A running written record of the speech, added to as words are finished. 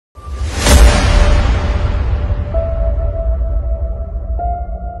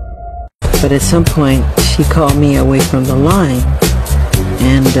But at some point, she called me away from the line,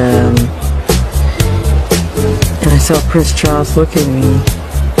 and I saw Prince Charles look at me,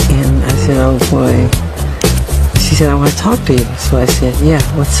 and I said, "Oh boy." She said, "I want to talk to you." So I said, "Yeah,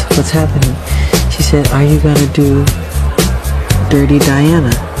 what's happening?" She said, "Are you gonna do Dirty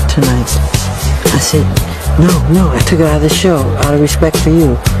Diana tonight?" I said, No, I took it out of the show, out of respect for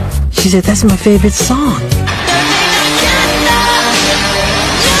you." She said, "That's my favorite song."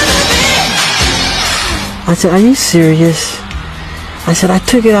 I said, "Are you serious?" I said, "I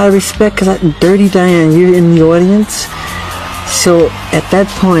took it out of respect because Dirty Diana, you're in the audience." So at that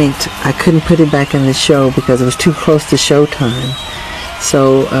point, I couldn't put it back in the show because it was too close to showtime.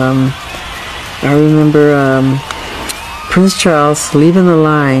 So I remember Prince Charles leaving the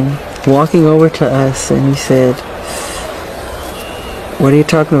line, walking over to us, and he said, "What are you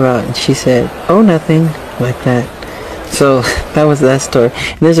talking about?" And she said, "Oh, nothing," like that. So that was that story.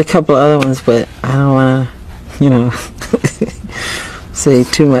 And there's a couple other ones, but I don't want to, say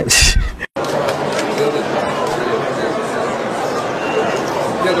too much.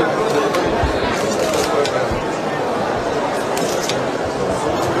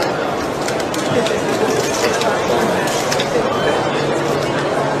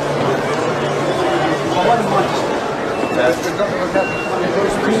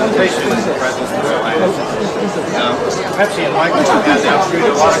 Pepsi and Michael have now do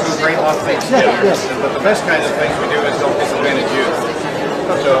a lot of great things together. But the best kind of things we do is don't disadvantage you.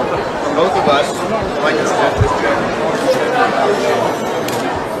 So, from both of us, like I said,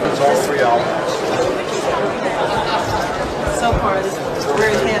 it's all 3 albums. So far, we're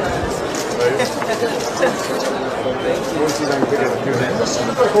in Hannah.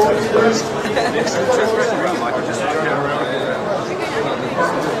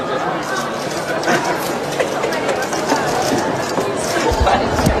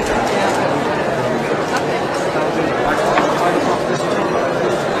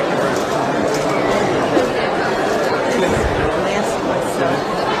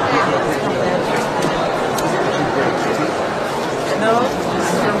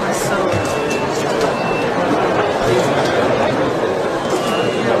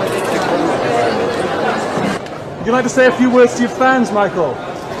 Would you like to say a few words to your fans, Michael?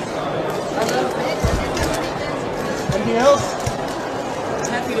 Anything else?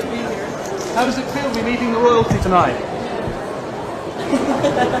 Happy to be here. How does it feel to be meeting the royalty tonight?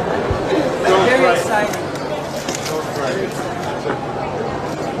 Very exciting.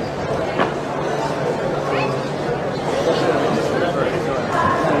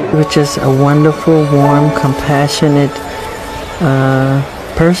 Which is a wonderful, warm, compassionate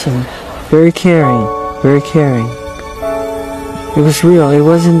person. Very caring, very caring. It was real. It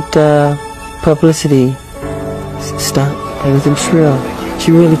wasn't publicity stunt. It was real.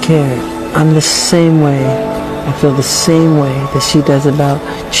 She really cared. I'm the same way. I feel the same way that she does about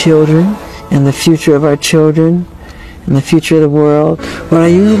children and the future of our children and the future of the world. What I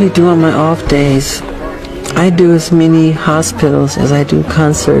usually do on my off days, I do as many hospitals as I do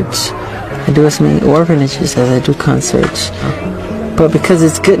concerts. I do as many orphanages as I do concerts. But because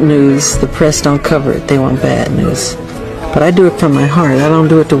it's good news, the press don't cover it. They want bad news. But I do it from my heart. I don't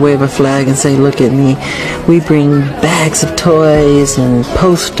do it to wave a flag and say, "Look at me." We bring bags of toys and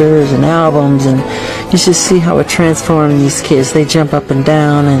posters and albums, and you should see how it transforms these kids. They jump up and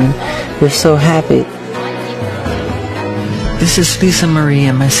down, and they're so happy. This is Lisa Marie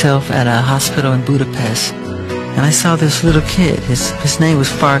and myself at a hospital in Budapest, and I saw this little kid. His name was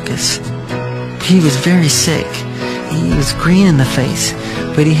Farkas. He was very sick. He was green in the face,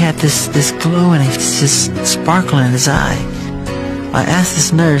 but he had this glow and it's just sparkling in his eye. I asked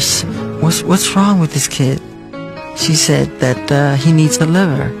this nurse, what's wrong with this kid? She said that he needs a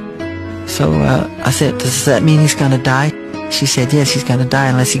liver. So I said, "Does that mean he's gonna die?" She said, "Yes, he's gonna die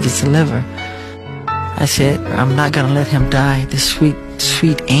unless he gets a liver." I said, "I'm not gonna let him die, this sweet,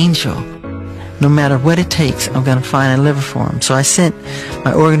 sweet angel. No matter what it takes, I'm gonna find a liver for him." So I sent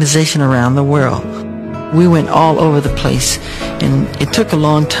my organization around the world. We went all over the place, and it took a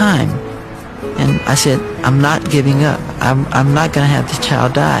long time. And I said, "I'm not giving up. I'm not going to have this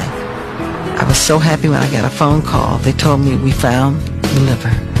child die." I was so happy when I got a phone call. They told me we found the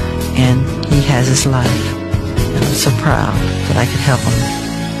liver, and he has his life. And I'm so proud that I could help him.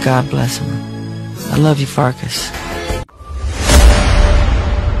 God bless him. I love you, Farkas.